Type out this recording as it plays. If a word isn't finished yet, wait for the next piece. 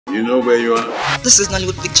You know where you are? This is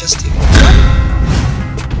Nollywoodpicturestv.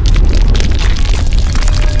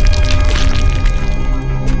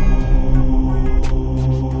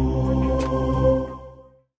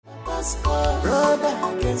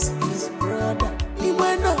 Brother against his brother.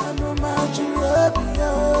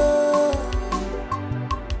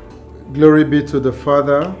 Glory be to the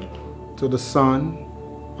Father, to the Son,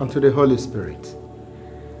 and to the Holy Spirit.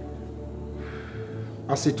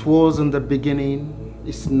 As it was in the beginning,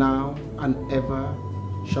 is now, and ever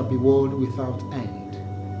shall be, world without end.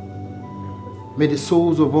 May the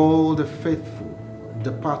souls of all the faithful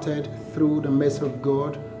departed through the mercy of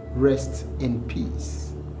God rest in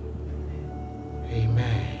peace.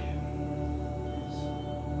 Amen.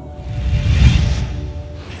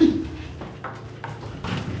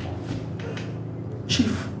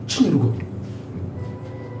 Chief Chikelue,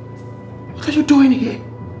 what are you doing here?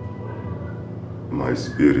 My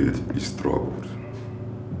spirit is troubled.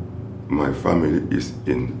 My family is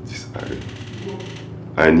in disarray.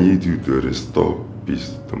 I need you to restore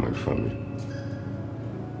peace to my family.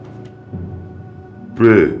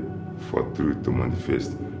 Pray for truth to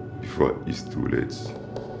manifest before it's too late.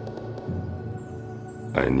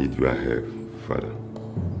 I need your help, Father.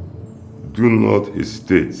 Do not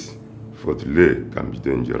hesitate, for delay can be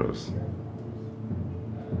dangerous.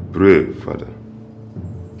 Pray, Father.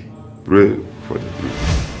 Pray for the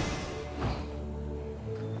truth.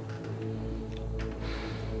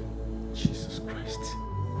 Jesus Christ.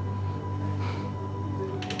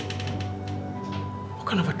 What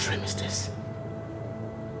kind of a dream is this?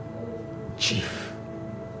 Chief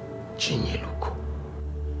Chikelue.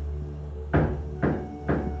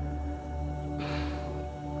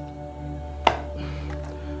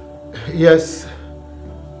 Yes,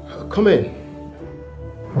 come in.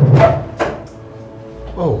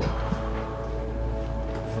 Oh.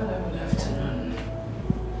 Father, good afternoon.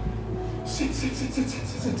 Sit.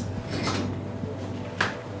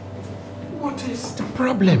 What is the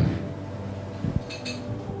problem?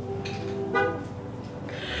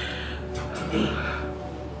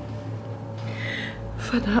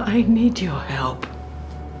 Father, I need your help.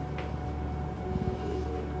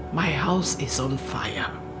 My house is on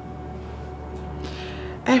fire.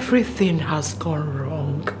 Everything has gone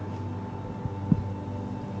wrong.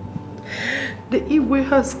 The Igwe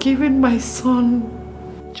has given my son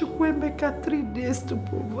Emeka 3 days to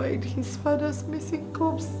provide his father's missing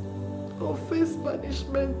corpse of face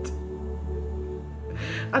banishment.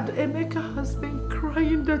 And Emeka has been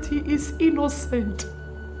crying that he is innocent.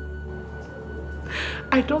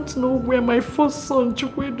 I don't know where my first son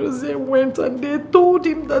Chibuzo went, and they told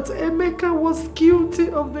him that Emeka was guilty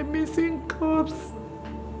of the missing corpse.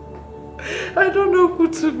 I don't know who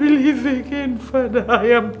to believe again, Father.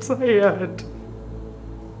 I am tired.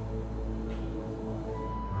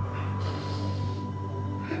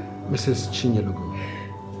 Mrs. Chikelue.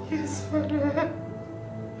 Yes, Father.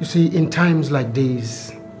 You see, in times like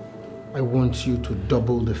these, I want you to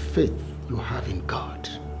double the faith you have in God.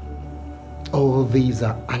 All these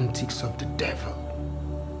are antics of the devil.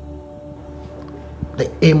 The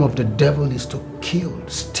aim of the devil is to kill,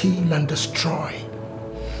 steal, and destroy.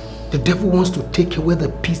 The devil wants to take away the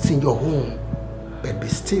peace in your home. But be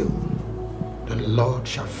still. The Lord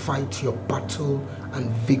shall fight your battle, and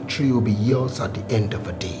victory will be yours at the end of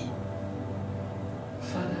the day.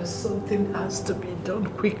 Father, something has to be done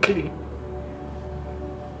quickly.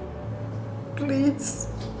 Please.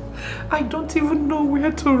 I don't even know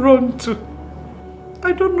where to run to.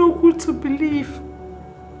 I don't know who to believe.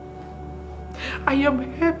 I am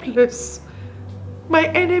helpless. My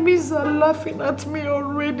enemies are laughing at me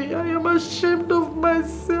already. I am ashamed of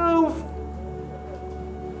myself.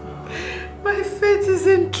 My faith is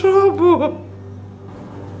in trouble.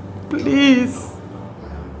 Please.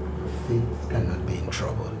 Faith cannot be in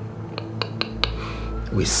trouble.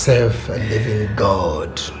 We serve a living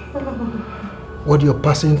God. What you're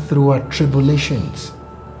passing through are tribulations,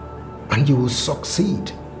 and you will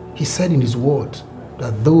succeed. He said in his word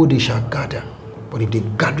that though they shall gather, but if the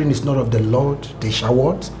gathering is not of the Lord, they shall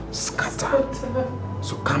what? Scatter.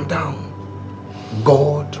 So calm down.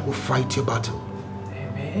 God will fight your battle.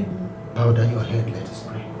 Amen. Bow down your head, let us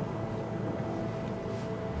pray.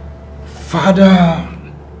 Father,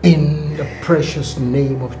 in the precious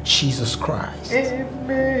name of Jesus Christ,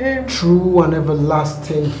 Amen. true and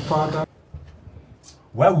everlasting Father.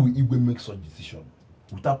 Why will Igwe make such decision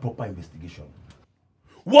without proper investigation?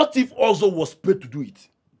 What if Ozo was paid to do it?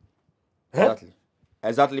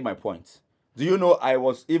 Exactly my point. Do you know I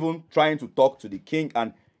was even trying to talk to the king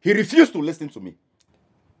and he refused to listen to me?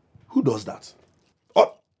 Who does that?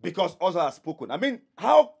 Oh, because Ozo has spoken. I mean,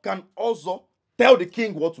 how can Ozo tell the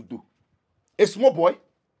king what to do. A small boy,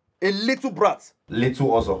 a little brat,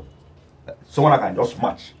 little also. Someone I can just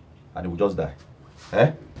match and he will just die.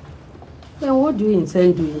 Eh? Then what do you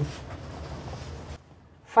intend doing?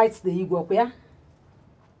 Fight the Igbo, yeah?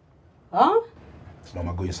 Huh?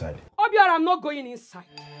 Mama, go inside. Obiora, I'm not going inside.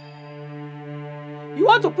 You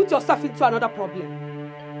want to put yourself into another problem.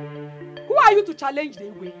 Who are you to challenge the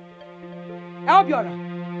Igwe? Obiora.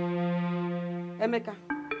 Emeka.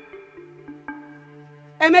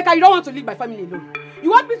 Emeka, you don't want to leave my family alone.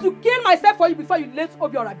 You want me to kill myself for you before you let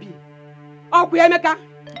Obiora be? Okay, Emeka.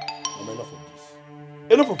 Mama, enough of this.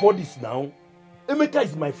 Enough of all this now. Emeka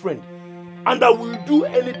is my friend. And I will do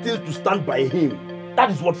anything to stand by him. That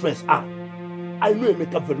is what friends are. I know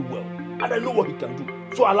Emeka very well. And I know what he can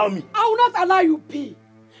do. So allow me. I will not allow you be.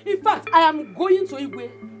 In fact, I am going to Igwe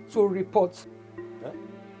to report. Huh?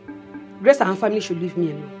 Grace and her family should leave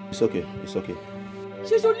me alone. It's okay. It's okay.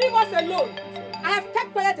 She should leave us alone. I have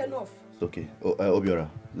kept quiet enough. It's okay. Obiora,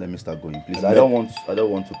 let me start going, please. I don't want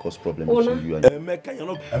to cause problems between you and Emeka, you're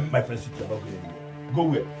not. My friend, sit here. Not going anywhere. Go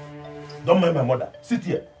where? Don't mind my mother. Sit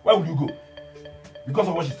here. Why would you go? Because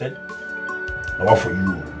of what she said? Now what for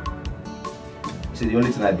you? See, the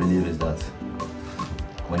only thing I believe is that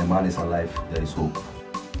when a man is alive, there is hope.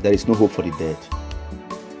 There is no hope for the dead.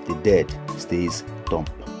 The dead stays dumb.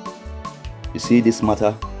 You see, this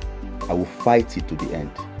matter, I will fight it to the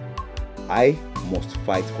end. I must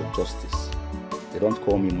fight for justice. They don't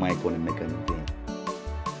call me Maicom and Emeka in vain.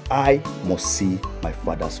 I must see my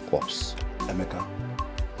father's corpse. Emeka,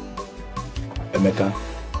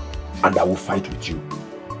 and I will fight with you.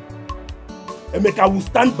 Emeka, I will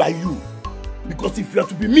stand by you. Because if you are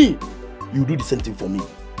to be me, you do the same thing for me.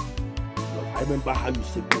 I remember how you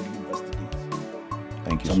said go to investigate.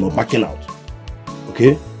 Thank you so so I'm not much. backing out.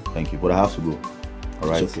 Okay? Thank you, but I have to go.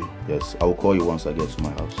 Alright? It's okay. Yes, I will call you once I get to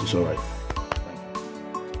my house. It's alright.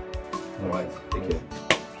 Alright, take care.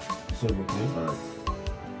 It's okay? Alright.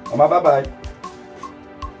 Mama, bye-bye.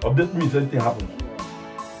 Update me if anything happens.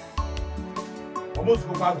 Mama, let's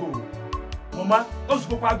go. Mama, let's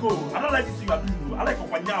go. I don't like this thing you are doing. I like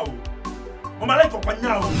Okonkwo. Mama, I like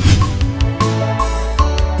Okonkwo.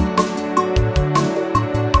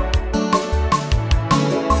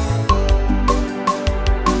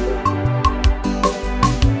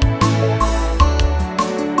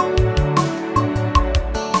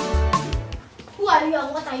 Who are you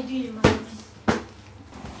and what are you doing in my office?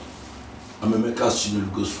 I'm Emeka's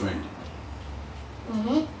Chinelugo's friend.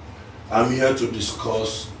 I'm here to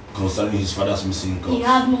discuss concerning his father's missing corpse. You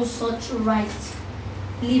have no such right.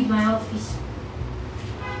 Leave my office.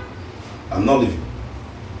 I'm not leaving.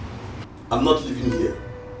 I'm not leaving here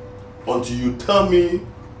until you tell me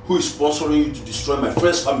who is sponsoring you to destroy my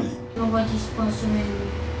friend's family. Nobody is sponsoring me.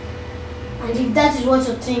 And if that is what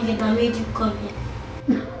you're thinking that made you come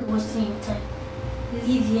here, wasting your time.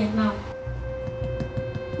 Leave here now.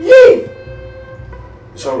 Leave!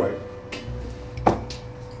 It's alright.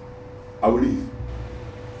 I will leave.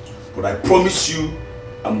 But I promise you,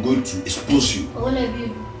 I'm going to expose you. I won't let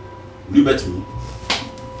you. Will you bet me?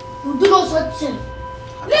 You do not such thing.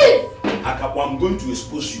 Leave! I'm going to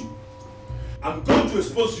expose you. I'm going to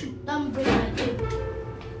expose you. Don't break and pay.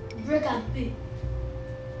 Break and pay.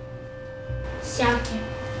 Siaki.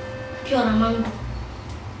 Pure mango.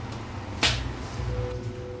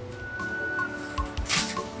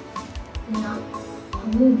 Now,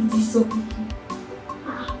 I'm going to do this job with you.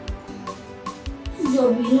 This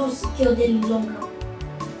job is not secured any longer.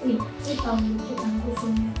 Wait, take out your kid and go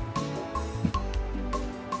somewhere.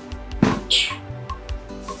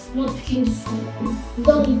 I'm not picking this one. I'm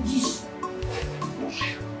done with this.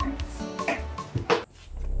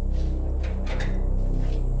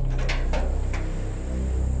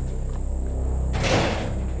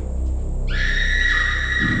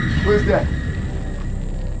 Who is there?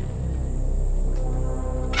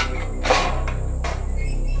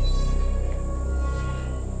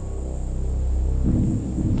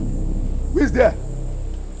 Who is there?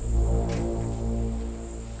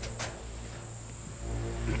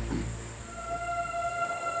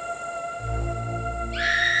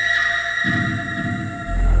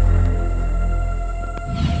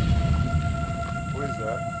 Who is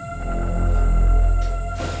there?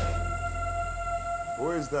 Who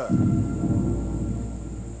is there?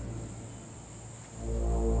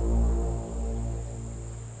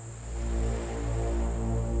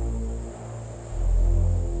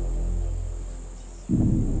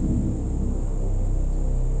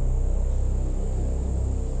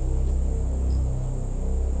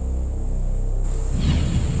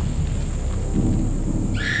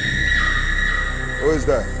 Who is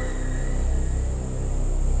that?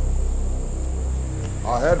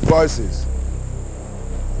 voices.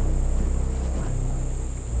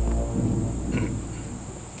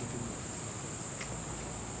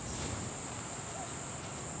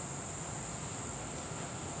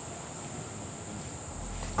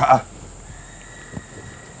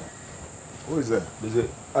 Who is there?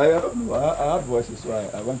 I don't know. I heard voices, so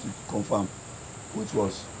I want to confirm which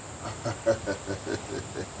was.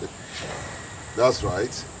 That's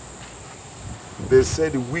right. They say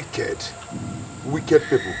the wicked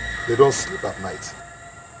people, they don't sleep at night.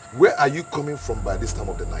 Where are you coming from by this time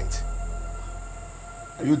of the night?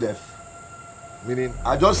 Are you deaf? Meaning?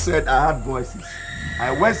 I just said I heard voices.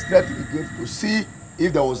 I went straight to the gate to see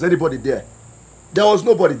if there was anybody there. There was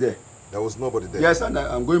nobody there. There was nobody there? Yes, and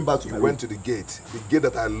I'm going back to my room. Went to the gate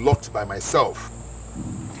that I locked by myself.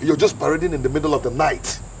 You're just parading in the middle of the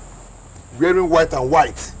night, wearing white and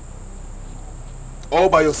white, all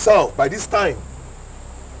by yourself by this time.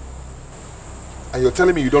 And you're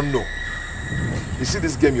telling me you don't know. You see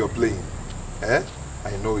this game you're playing? Eh?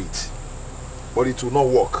 I know it. But it will not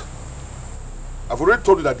work. I've already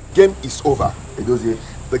told you that the game is over.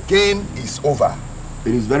 The game is over.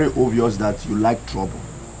 It is very obvious that you like trouble.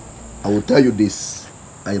 I will tell you this.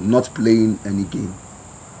 I am not playing any game.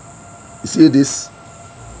 You see this?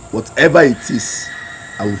 Whatever it is,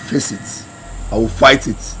 I will face it. I will fight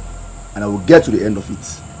it. And I will get to the end of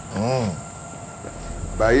it.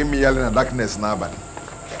 By him yelling in darkness now, buddy.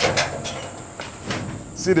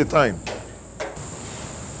 See the time.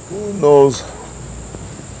 Who knows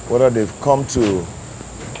whether they've come to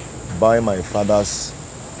buy my father's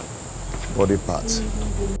body parts.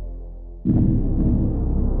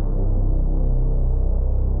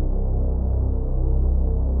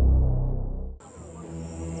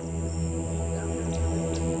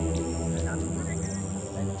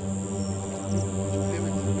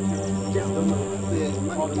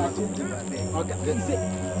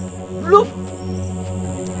 Look!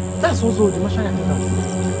 That's also the machine I thought.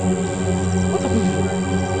 What happened to you?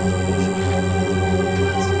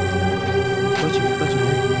 Touch him.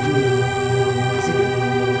 See them.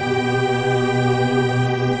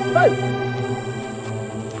 Hey!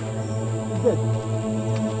 He's dead.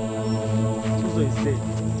 Chibuzo is dead.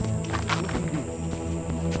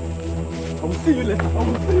 I will see you later.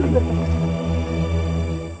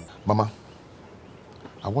 Mama,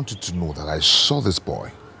 I want you to know that I saw this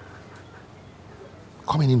boy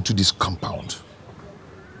coming into this compound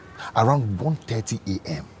around 1:30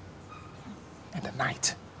 a.m. in the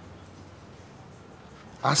night.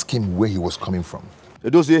 Ask him where he was coming from.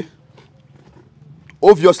 Edozie,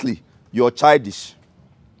 obviously, you're childish.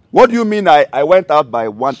 What do you mean I went out by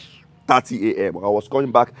 1:30 a.m. I was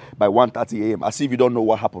coming back by 1:30 a.m. as if you don't know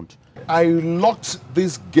what happened? I locked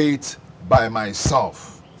this gate by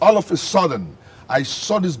myself. All of a sudden, I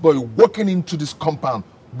saw this boy walking into this compound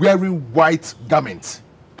wearing white garments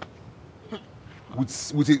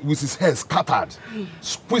with his hair scattered,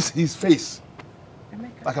 squeeze his face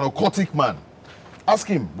like an occultic man. Ask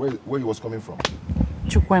him where he was coming from.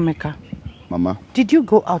 Emeka. Mama. Did you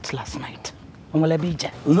go out last night?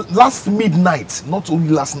 Last midnight, not only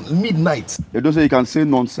last midnight. You don't say you can say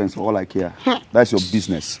nonsense for all I care. That's your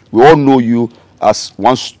business. We all know you as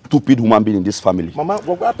one stupid human being in this family. Mama, let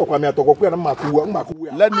me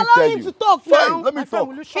tell you. To talk now. Fine, let me talk.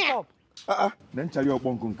 Will you shut up?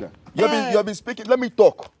 You have been speaking. Let me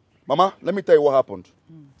talk. Mama, let me tell you what happened.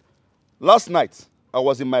 Last night, I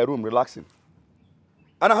was in my room relaxing.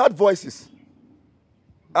 And I heard voices.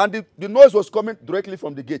 And the noise was coming directly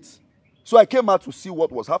from the gate. So I came out to see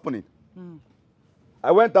what was happening.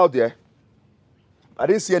 I went out there. I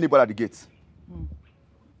didn't see anybody at the gate.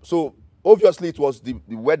 So obviously it was the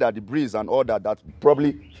weather, the breeze and all that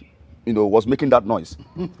probably, was making that noise.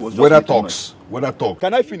 Weather talks. Weather talk.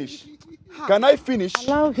 Can I finish? Can I finish?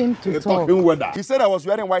 Allow him to talk. He said I was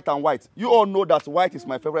wearing white and white. You all know that white is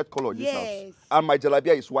my favorite color in this house. And my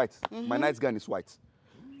jalabia is white. My nightgown is white.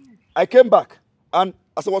 I came back, and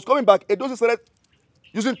as I was coming back, Edozie started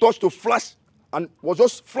using torch to flash and was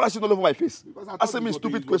just flashing all over my face. Asking me a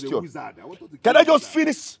stupid question. Can I just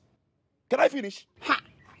finish? Can I finish?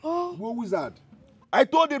 What wizard? I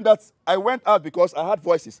told him that I went out because I heard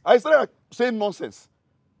voices. I started saying nonsense.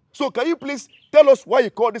 So can you please tell us why you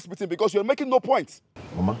called this meeting, because you're making no point.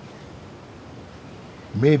 Mama,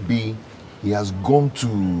 maybe he has gone to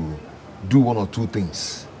do one or two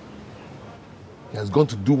things. He has gone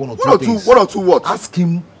to do one or two things. One or two what? Ask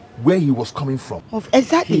him where he was coming from.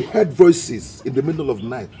 Exactly. He heard voices in the middle of the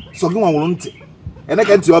night. Didn't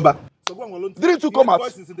you come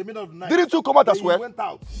out? Didn't you come out as well? He went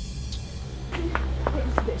out.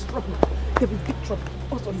 There's trouble. There is big trouble.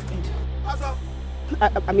 What's on his head?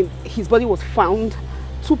 I mean, his body was found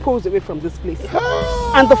 2 poles away from this place.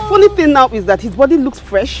 And the funny thing now is that his body looks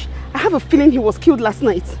fresh. I have a feeling he was killed last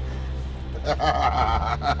night.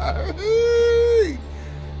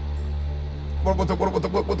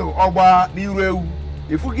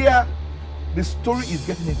 The story is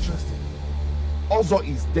getting interesting. Ozo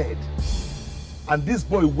is dead. And this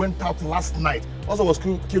boy went out last night. Ozo was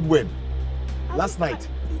killed when? Last night.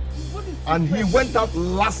 And he went out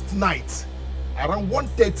last night around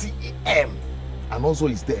 1:30 a.m. And Ozo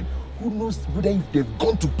is dead. Who knows whether if they've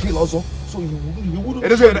gone to kill Ozo? So he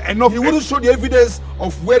wouldn't show the evidence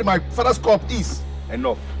of where my father's corpse is.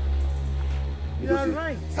 Enough. You are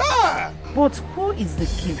right. Ah! But who is the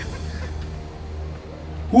killer?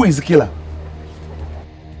 Who is the killer?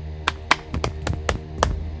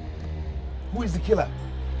 Who is the killer?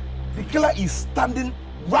 The killer is standing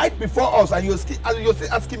right before us, and you're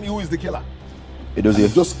asking me who is the killer.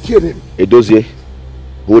 Edozie. Just kill him. Edozie,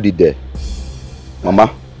 hold it there.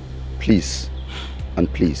 Mama, please,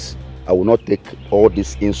 and please, I will not take all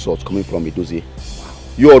these insults coming from Edozie.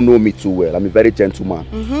 You all know me too well. I'm a very gentle man.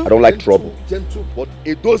 I don't like trouble. Gentle. But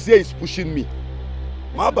Edozie is pushing me.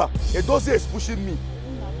 Maba, Edozie is pushing me.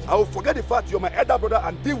 I will forget the fact you're my elder brother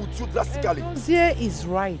and deal with you drastically. Edozie is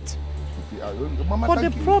right. Mama, but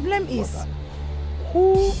the problem is,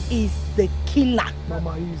 who is the killer?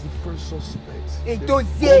 Mama, he is the first suspect.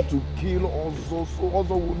 Edozie. To kill Ozo, so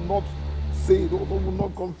Ozo will not say it, Ozo will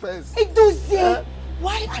not confess. Edozie,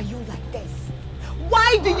 why are you like this?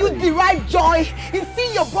 Why do you derive joy in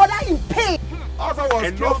seeing your brother in pain? Ozo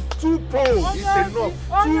was killed 2 poles. It's enough.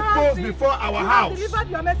 2 poles before our house. You delivered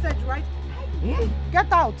your message, right?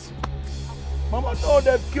 Get out. Mama told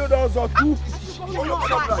them killed Ozo 2.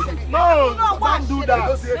 No, don't do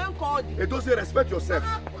that. Edozie, respect yourself.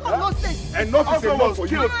 Enough is enough for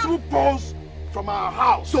you. Killed 2 poles from our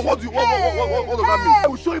house. So what does that mean? I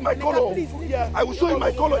will show you my color. I will show you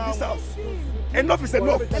my color in this house. Enough is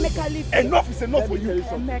enough. Enough is enough for you.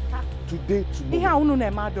 Today, tomorrow,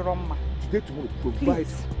 provide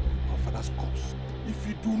our father's corpse. If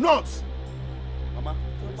you do not, Mama.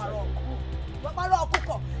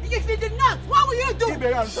 If you did not, what will you do?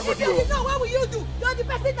 If you did not, what will you do? You're the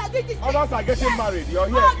person that did this. Others are getting married. You're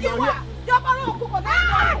here. You're here.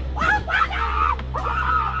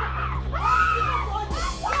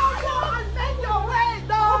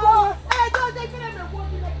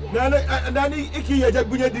 Nani iki yeje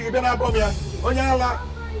bunye digi bena bomya. Onyala.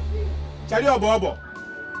 Chari obo.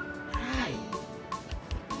 Hi.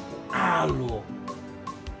 Hello.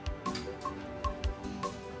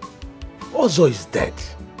 Ozo is dead.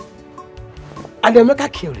 And Emeka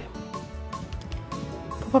killed him.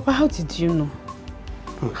 Papa, how did you know?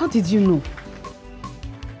 How did you know?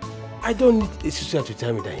 I don't need a sister to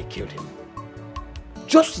tell me that he killed him.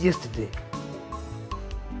 Just yesterday,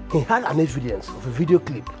 he had an evidence of a video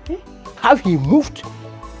clip. How he moved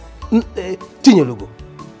Tinyelogo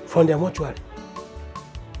from their mortuary.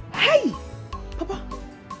 Hey! Papa,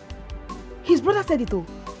 his brother said it all.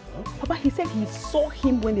 Papa, he said he saw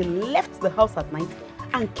him when they left the house at night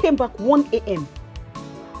and came back 1 a.m.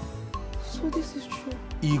 So this is true.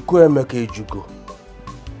 Emeka Ejiofor.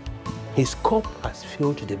 His cup has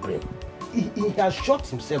filled to the brim. He has shot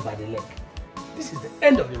himself by the leg. This is the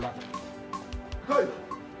end of the matter. Hey!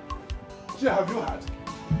 Have you heard?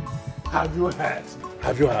 Have you heard?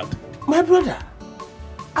 Have you heard? My brother,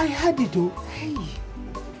 I heard it all. Hey!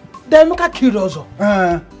 The Emeka killed Ozo.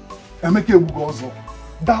 Emeka Ozo.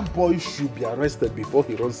 That boy should be arrested before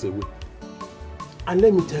he runs away. And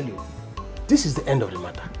let me tell you, this is the end of the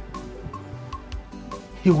matter.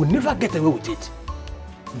 He will never get away with it.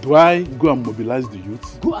 Do I go and mobilize the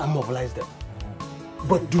youth? Go and mobilize them.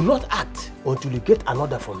 But do not act until you get an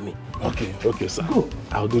order from me. Okay, sir. Go.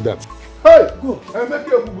 I'll do that. Hey! Go!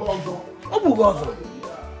 Emeka Ozo. Ozo.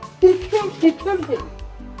 He killed him.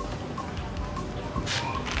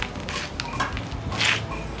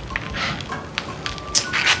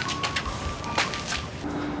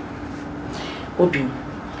 Obi,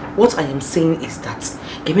 what I am saying is that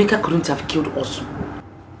Emeka couldn't have killed Ozo,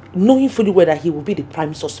 knowing fully well that he will be the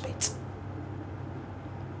prime suspect.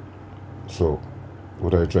 So,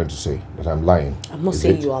 what are you trying to say? That I'm lying? I'm not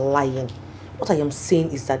saying you are lying. What I am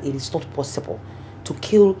saying is that it is not possible to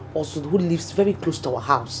kill Ozo, who lives very close to our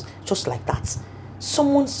house, just like that.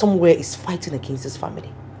 Someone somewhere is fighting against his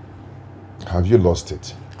family. Have you lost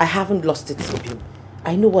it? I haven't lost it, Obi.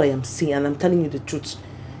 I know what I am saying and I'm telling you the truth.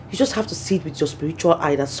 You just have to see it with your spiritual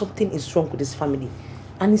eye that something is wrong with this family.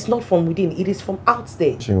 And it's not from within, it is from out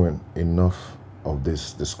there. Chinwen, enough of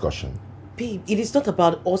this discussion. Babe, it is not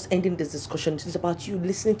about us ending this discussion. It is about you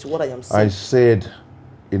listening to what I am saying. I said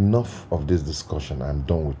enough of this discussion. I'm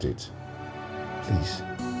done with it. Please.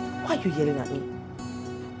 Why are you yelling at me?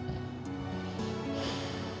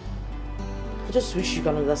 I just wish you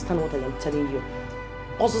can understand what I am telling you.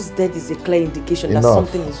 Ozo's death is a clear indication that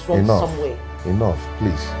something is wrong somewhere. Enough,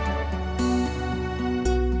 please.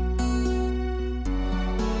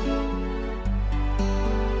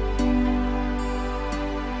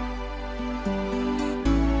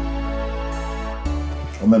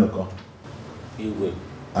 Omenoko. Igwe.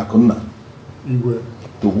 Akunna. Igwe.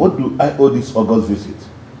 To what do I owe this August visit?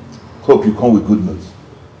 Hope you come with good news.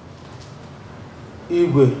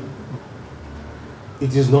 Igwe,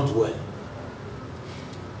 it is not well.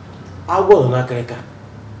 Agwo Nakreka.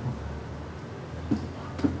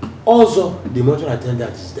 Also, the mortuary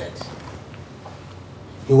attendant is dead.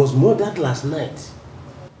 He was murdered last night,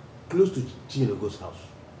 close to Chinelogo's house.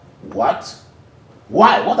 What?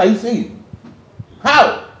 Why? What are you saying?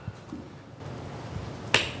 How?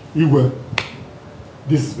 Igwe,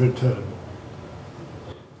 this is very terrible.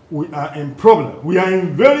 We are in problem. We are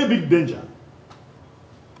in very big danger.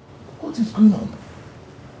 What is going on?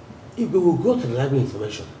 Igwe will go to the library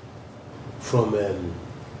information from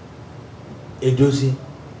Edozie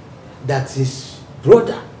that his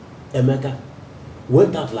brother Emeka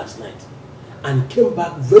went out last night and came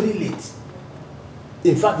back very late.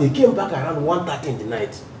 In fact, he came back around 1:30 in the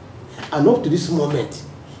night. And up to this moment,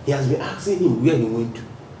 he has been asking him where he went to.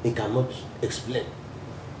 He cannot explain.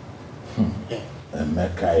 Yeah.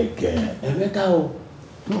 Emeka again. Emeka, oh.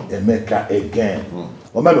 Emeka again.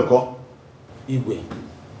 Omenoko. Igwe.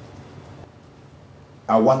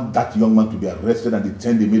 I want that young man to be arrested and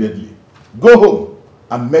detained immediately. Go home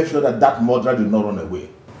and make sure that that murderer did not run away.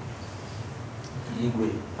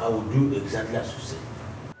 Igwe, I will do exactly as you say.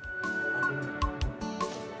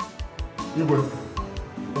 Igwe,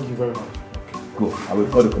 thank you very much. Go. I will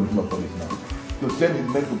call the commissioner of police now to send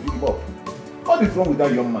his men to pick him up. What is wrong with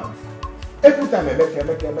that young man? Every time Emeka.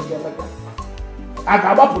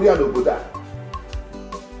 Agaba Puri and Oboda.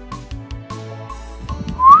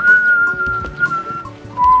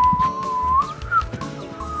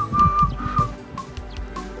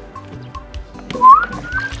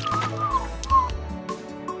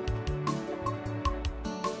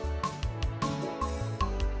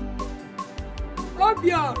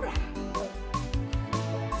 Obiora.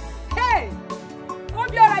 Hey!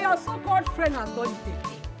 Obiora, your so-called friend has done it again.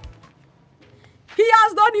 He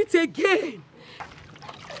has done it again.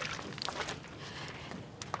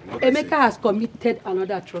 Emeka has committed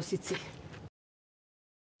another atrocity.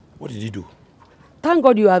 What did he do? Thank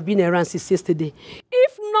God you have been around since yesterday.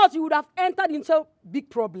 If not, you would have entered into a big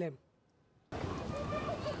problem.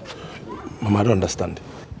 Mama, I don't understand.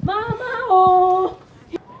 Mama, oh!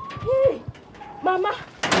 Hey! Mama,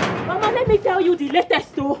 let me tell you the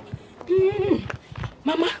latest, though.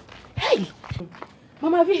 Mama, hey!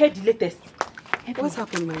 Mama, have you heard the latest? What's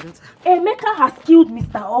happened, my daughter? Emeka has killed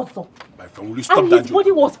Mr. Ozo. My friend, will you stop that joke? And his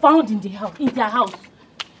body was found in their house.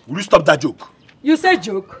 Will you stop that joke? You say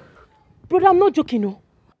joke? Brother, I'm not joking, no.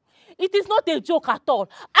 It is not a joke at all.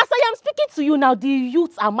 As I am speaking to you now, the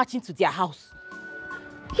youths are marching to their house.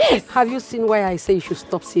 Yes. Have you seen why I say you should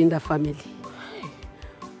stop seeing that family?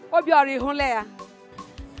 Obiora,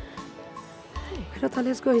 my daughter,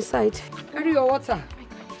 let's go inside. Carry your water.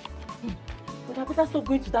 Brother, better stop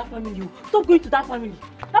going to that family. Stop going to that family.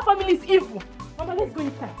 That family is evil. Mama, let's go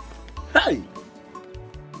inside. Hey!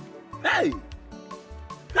 Hey!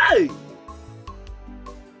 Hey!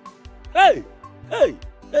 Hey! Hey!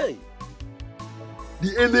 Hey!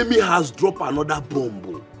 The enemy has dropped another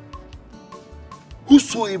bomb.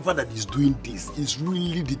 Whosoever that is doing this is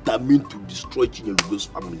really determined to destroy Chinelogo's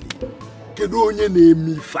family. Kedonye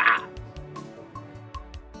name fa.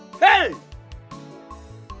 Hey!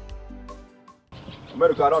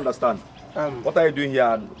 America, I don't understand. What are you doing here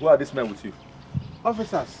and who are these men with you?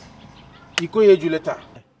 Officers, Ikoyeju letter.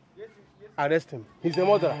 Arrest him. He's a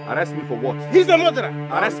murderer. Arrest me for what? He's a murderer.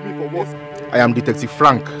 Arrest me for what? I am Detective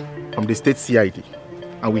Frank from the State CID.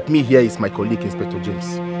 And with me here is my colleague, Inspector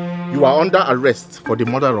James. You are under arrest for the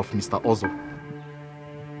murder of Mr. Ozo.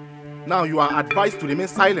 Now you are advised to remain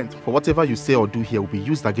silent, for whatever you say or do here will be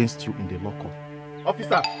used against you in the law court.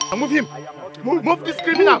 Officer, move him! Move this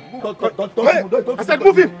criminal! Don't, I said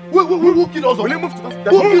move him! Who killed Ozo? Will you move to that?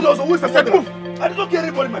 Who killed Ozo? Who is I said move! I did not kill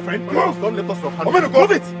anybody, my friend. Don't let us rough hand.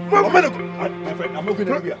 Move it! My friend, I'm not going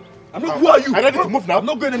anywhere. Who are you? I'm ready to move now. I'm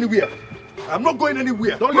not going anywhere. I'm not going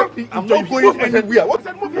anywhere. Don't let me. I'm not going anywhere. What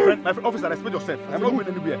said move? My friend, officer, respect yourself. I'm not going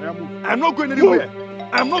anywhere. I'm not going anywhere.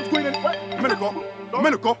 I'm not going anywhere.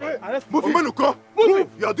 Omenoko. Omenoko. Move.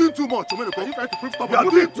 You are doing too much, Omenoko. You are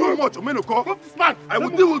doing too much, Omenoko. Move this man. I will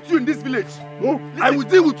deal with you in this village. Move. I will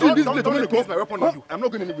deal with you in this village, Omenoko. My weapon on you. I am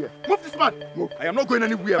not going anywhere. Move this man. Move. I am not going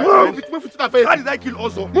anywhere. Move it to that face. How did I kill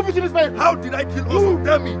Ozo? Move it to this face. How did I kill Ozo?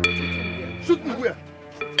 Tell me. Shoot me where?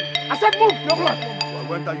 I said move. Your blood. I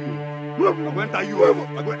went at you. Move. I went at you. I'm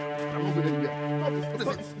not going anywhere. What is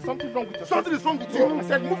it? Something wrong with you. Something is wrong with you. I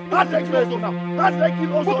said move. How did I kill Ozo now? How did I kill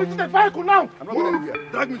Ozo? Move into the vehicle now. I'm not going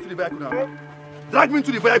anywhere. Drag me to the vehicle now. Drag me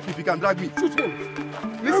into the vehicle if you can drag me. Shoot him.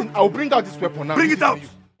 Listen, I'll bring out this weapon now. Bring it out.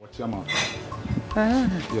 Watch your mouth.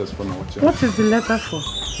 Yes, for now. Watch your What is the letter for?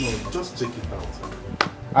 No, just check it out.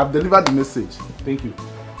 I've delivered the message. Thank you.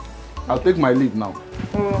 I'll take my leave now.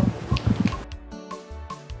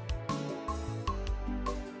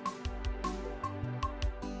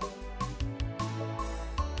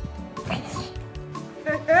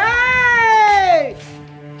 Hey!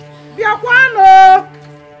 Biakwano!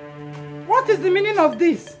 What is the meaning of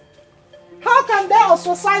this? How can they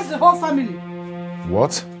ostracize the whole family?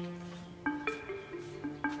 What?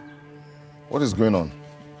 What is going on?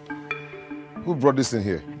 Who brought this in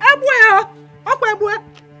here?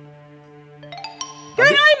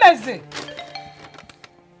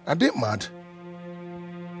 Are they mad?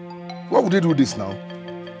 Why would they do this now?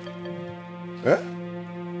 Eh?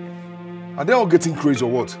 Are they all getting crazy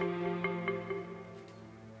or what?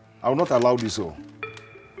 I will not allow this.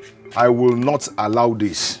 I will not allow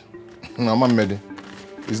this. I'm not ready.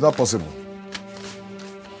 It's not possible.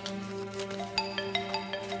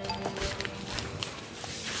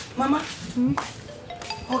 Mama,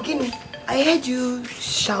 Ogene, I heard you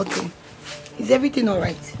shouting. Is everything all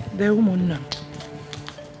right? The woman now.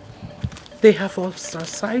 They have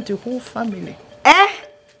ostracized the whole family. Eh?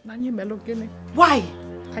 Why?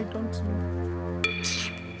 I don't know.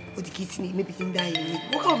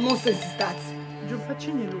 What kind of nonsense is that?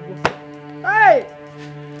 Hey!